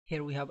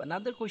Here we have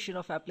another question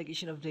of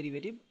application of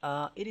derivative.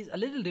 It is a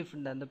little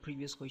different than the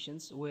previous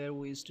questions where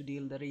we used to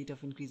deal the rate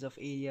of increase of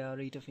area,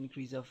 rate of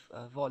increase of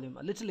volume.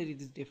 A little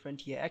it is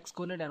different here. X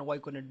coordinate and y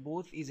coordinate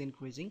both is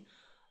increasing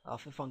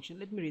of a function.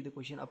 Let me read the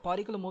question. A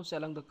particle moves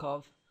along the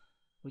curve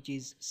which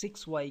is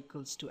 6y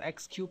equals to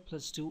x cubed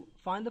plus 2.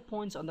 Find the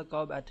points on the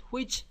curve at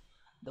which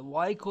the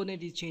y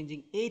coordinate is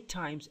changing 8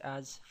 times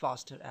as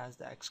faster as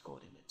the x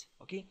coordinate.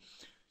 Okay.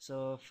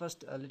 So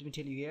first let me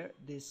tell you here,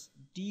 this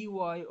dy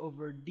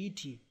over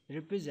dt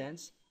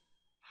represents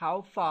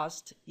how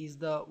fast is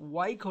the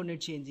y coordinate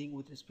changing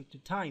with respect to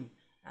time,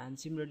 and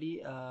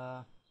similarly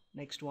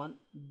next one,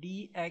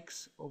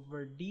 dx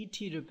over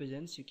dt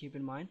represents, you keep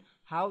in mind,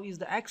 how is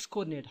the x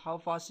coordinate, how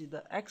fast is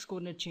the x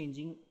coordinate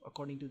changing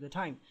according to the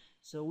time.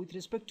 So with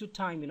respect to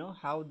time,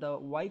 how the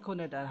y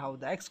coordinate and how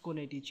the x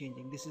coordinate is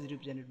changing, this is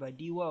represented by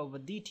dy over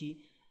dt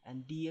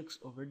and dx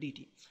over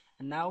dt.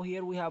 And now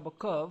here we have a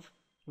curve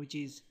which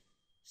is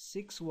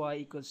 6y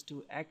equals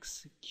to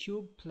x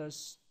cubed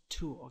plus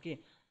 2. Okay,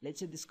 let's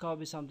say this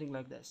curve is something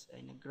like this.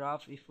 In a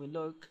graph, if we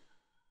look,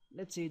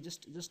 let's say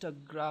just a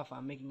graph,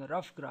 I'm making a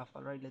rough graph.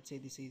 All right, let's say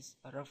this is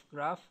a rough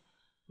graph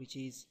which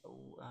is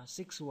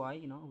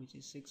 6y, which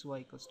is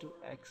 6y equals to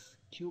x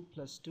cubed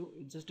plus 2.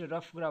 It's just a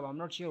rough graph. I'm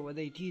not sure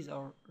whether it is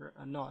or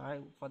not.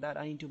 Right, for that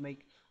I need to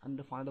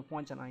find the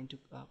points, and I need to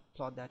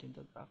plot that in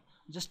the graph.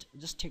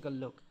 Just take a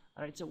look.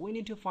 All right, so we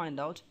need to find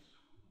out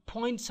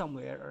point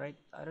somewhere. All right,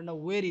 I don't know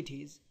where it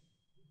is.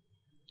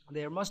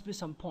 There must be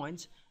some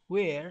points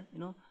where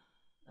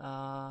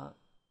at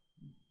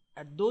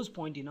those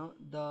point,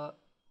 the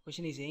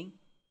question is saying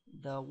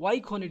the y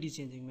coordinate is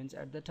changing. Means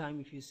at the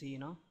time, if you see,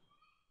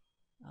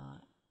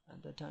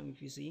 at the time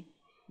if you see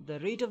the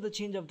rate of the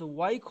change of the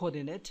y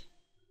coordinate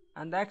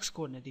and the x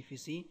coordinate, if you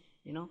see,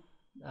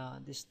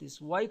 this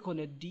y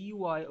coordinate dy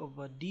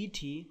over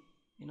dt,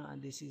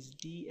 and this is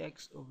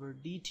dx over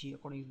dt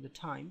according to the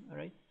time. All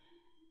right,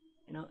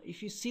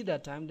 if you see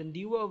that time, then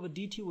dy over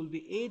dt will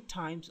be 8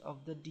 times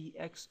of the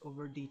dx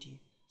over dt.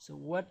 So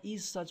what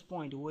is such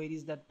point? Where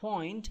is that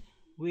point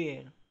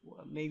where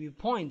maybe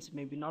points,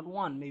 maybe not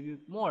one, maybe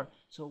more?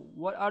 So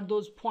what are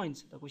those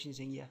points? The question is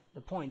saying, yeah,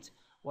 the points.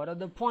 What are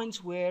the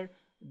points where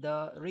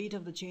the rate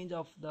of the change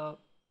of the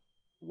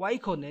y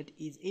coordinate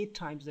is 8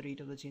 times the rate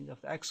of the change of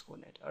the x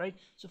coordinate? All right,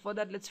 so for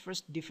that, let's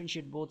first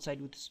differentiate both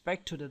sides with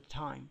respect to the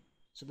time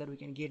so that we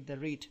can get the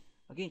rate.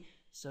 Okay,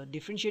 so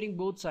differentiating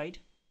both sides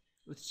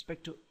with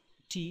respect to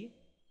t,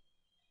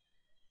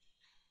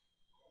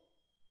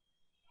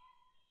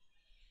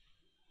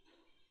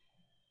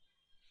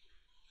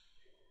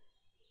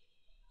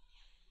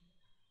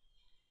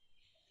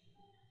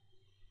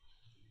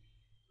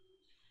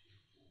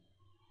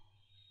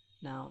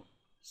 now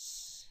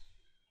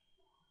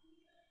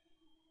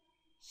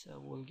so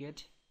we'll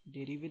get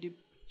derivative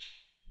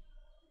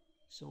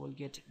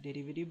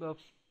of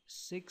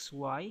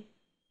 6y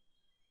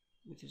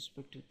with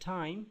respect to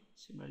time.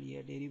 Similarly,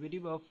 a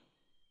derivative of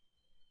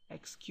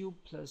x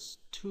cubed plus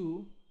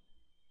 2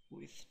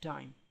 with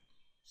time.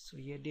 So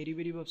here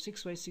derivative of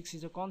 6y, 6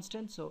 is a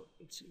constant, so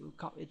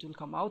it will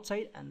come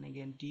outside, and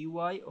again dy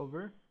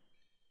over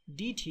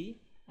dt,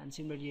 and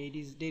similarly it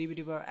is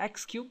derivative of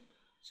x cubed,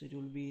 so it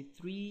will be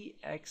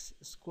 3x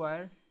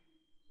square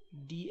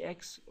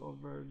dx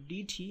over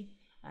dt,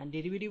 and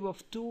derivative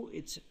of 2,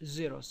 it's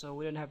 0, so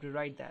we don't have to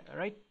write that. All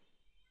right,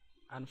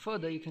 and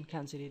further you can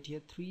cancel it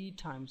here, 3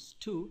 times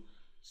 2,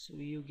 so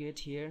you get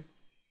here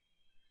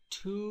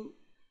 2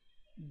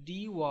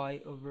 dy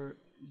over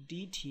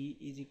dt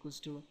is equals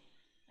to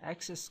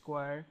x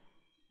square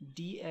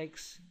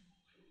dx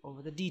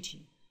over the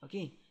dt.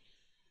 Okay,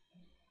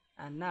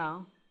 and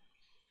now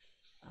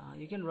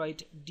you can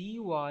write dy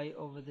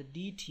over the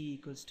dt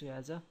equals to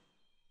as a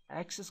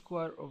x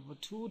square over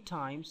 2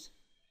 times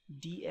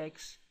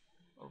dx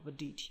over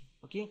dt.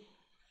 Okay,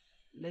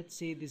 let's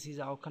say this is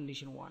our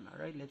condition 1. all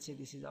right, let's say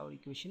this is our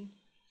equation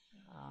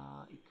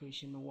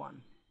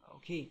 1.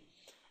 Okay,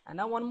 and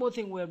now one more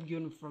thing we have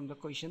given from the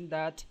question,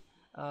 that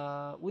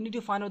we need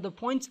to find out the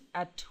points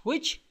at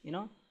which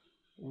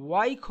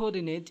y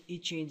coordinate is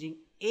changing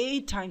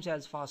 8 times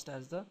as fast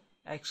as the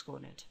x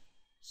coordinate.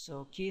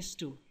 So case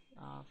 2,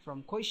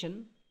 from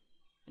question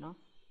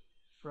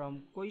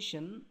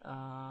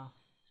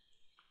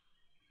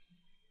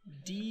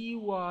dy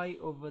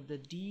over the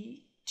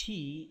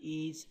dt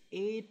is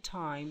 8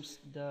 times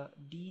the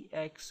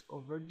dx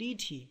over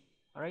dt.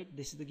 all right,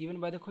 this is the given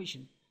by the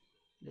question.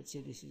 Let's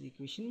say this is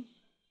equation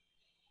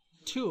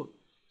 2.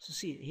 So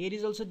see, here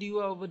is also dy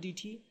over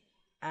dt,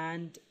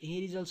 and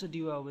here is also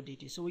dy over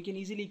dt, so we can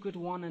easily equate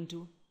 1 and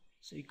 2.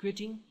 So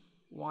equating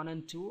 1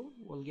 and 2,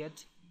 we'll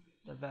get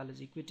the values.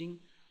 Equating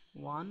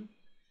 1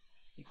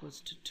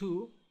 equals to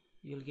 2,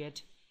 you'll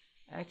get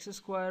x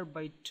square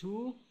by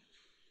 2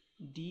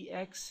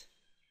 dx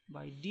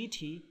by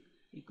dt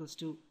equals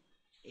to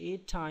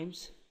 8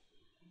 times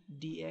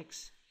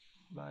dx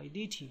by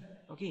dt.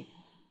 Okay,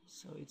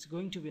 so it's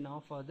going to be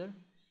now further,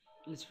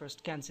 let's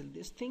first cancel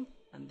this thing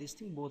and this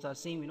thing, both are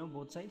same,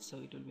 both sides, so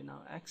it will be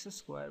now x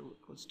square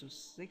equals to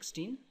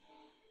 16,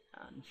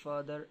 and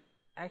further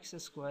x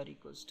square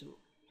equals to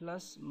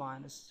plus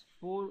minus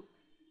 4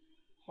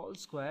 whole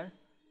square,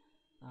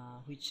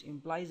 which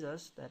implies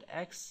us that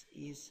x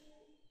is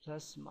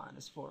plus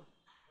minus 4,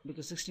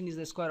 because 16 is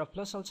the square of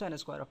plus also and a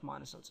square of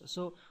minus also.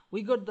 So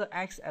we got the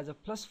x as a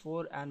plus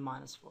 4 and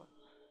minus 4,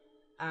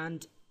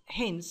 and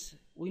hence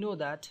we know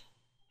that,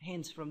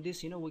 hence from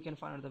this we can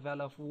find out the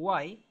value of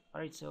y.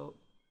 Alright, so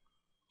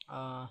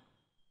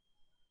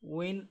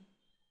when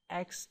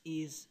x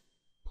is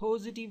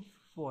positive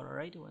 4,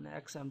 alright, when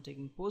x I'm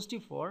taking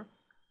positive 4,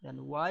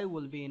 then y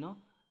will be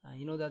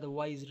you know that the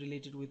y is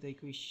related with the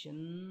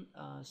equation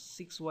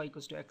 6y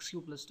equals to x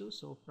cube plus 2.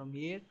 So from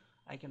here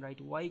I can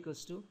write y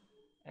equals to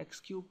x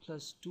cube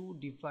plus 2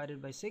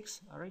 divided by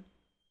 6. Alright,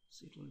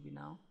 so it will be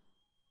now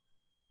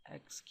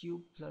x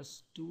cube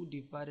plus 2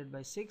 divided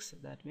by 6.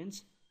 That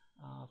means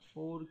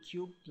 4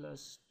 cube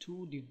plus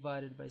 2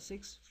 divided by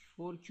 6.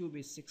 4 cube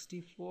is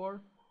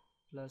 64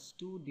 plus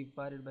 2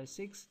 divided by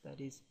 6,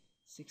 that is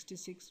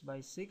 66 by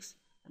 6,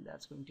 and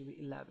that's going to be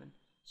 11.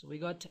 So we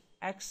got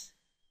x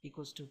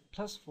equals to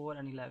plus 4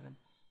 and 11.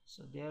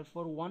 So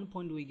therefore 1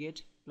 point we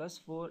get plus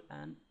 4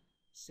 and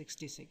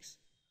 66.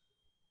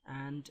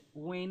 And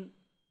when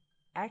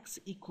x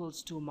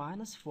equals to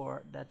minus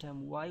 4, that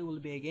time y will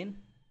be again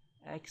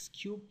x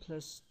cube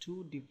plus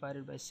 2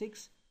 divided by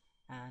 6,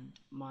 and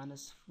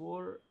minus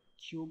 4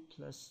 cube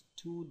plus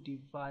 2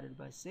 divided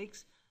by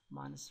 6.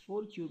 Minus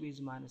 4 cube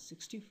is minus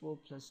 64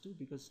 plus 2,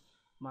 because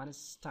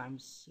minus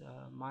times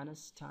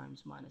minus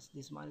times minus,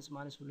 this minus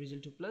minus will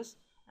result to plus,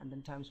 and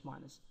then times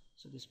minus.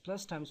 So this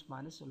plus times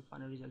minus will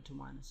finally result to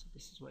minus. So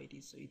this is why it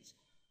is. So it's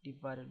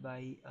divided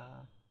by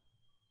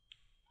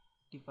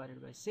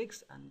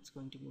 6, and it's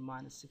going to be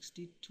minus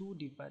 62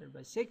 divided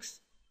by 6,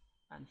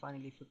 and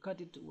finally if you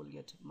cut it, we'll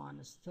get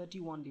minus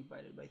 31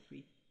 divided by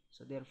 3.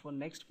 So therefore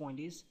next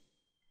point is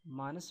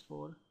minus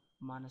 4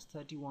 minus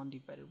 31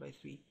 divided by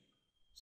 3.